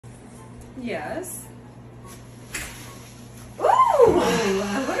Yes. Ooh!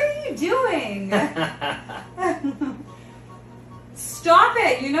 What are you doing? Stop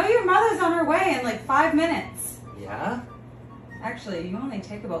it! You know your mother's on her way in like 5 minutes. Yeah? Actually, you only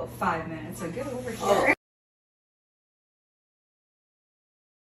take about 5 minutes, so get over here.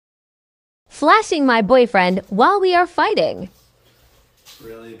 Flashing my boyfriend while we are fighting.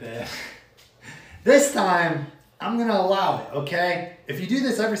 Really bad. This time, I'm gonna allow it, okay? If you do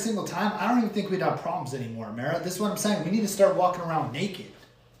this every single time, I don't even think we'd have problems anymore, Mara. This is what I'm saying. We need to start walking around naked.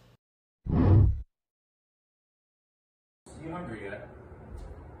 You hungry yet?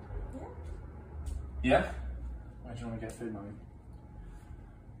 Yeah? Why'd you want to get food, Mommy?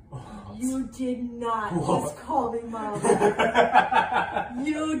 You did not just call me mommy.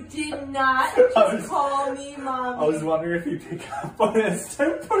 You did not just call me mommy. I was wondering if you'd pick up on this.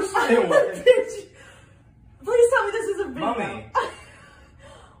 Don't push me away. Please tell me this is a video. Mommy.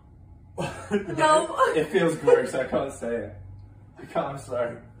 No. It feels gross. I can't say it. I can't. I'm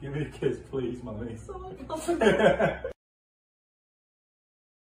sorry. Give me a kiss, please, Mommy. So uncomfortable.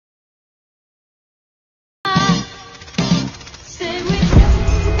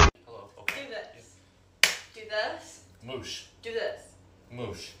 Do this. Moosh. Do this.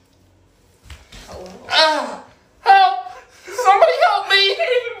 Moosh. Oh. Ah! Help! Somebody help me! I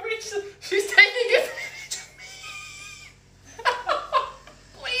can't even reach the... She's taking advantage of me!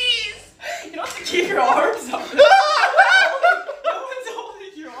 Please! You don't have to keep your arms up. No one's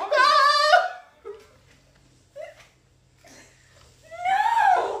holding your arms.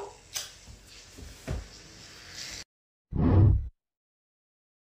 No!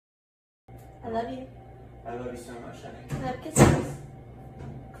 I love you. I love you so much, honey. I love kisses.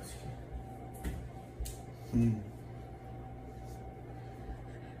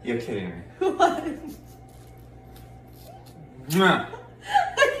 You're kidding me. What? Mwah.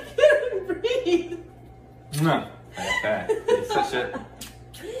 I can't breathe. Mwah. Okay. You're such a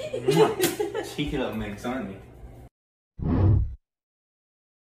mwah. Cheeky little mix, aren't you?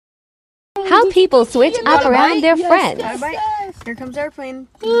 How people switch up around their friends. Here comes airplane.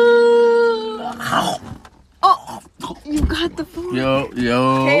 Oh, you got the phone. Yo.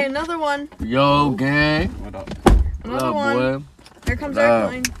 Okay, another one. Yo, gang. What up? Another one. Boy? Here comes What up?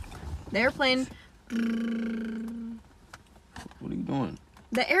 airplane. The airplane. What are you doing?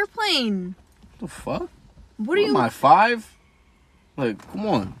 The airplane. The fuck? What are you? Am I 5? Like, come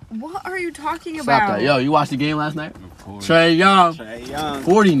on. What are you talking Stop about? that. Yo, you watched the game last night? Trae Young.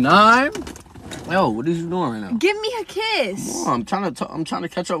 49? Yo, what are you doing right now? Give me a kiss. Come on, I'm trying to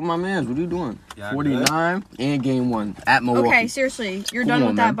catch up with my mans. What are you doing? Yeah, 49 and game 1 at Milwaukee. Okay, seriously, you're Come done on,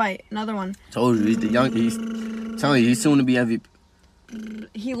 with man. that bite. Another one. Told you, he's telling you, he's soon to be MVP.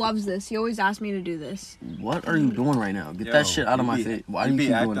 He loves this. He always asks me to do this. What are you doing right now? Get that shit out of my face. Why do you keep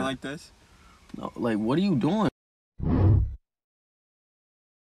doing that? like this? No, like, what are you doing?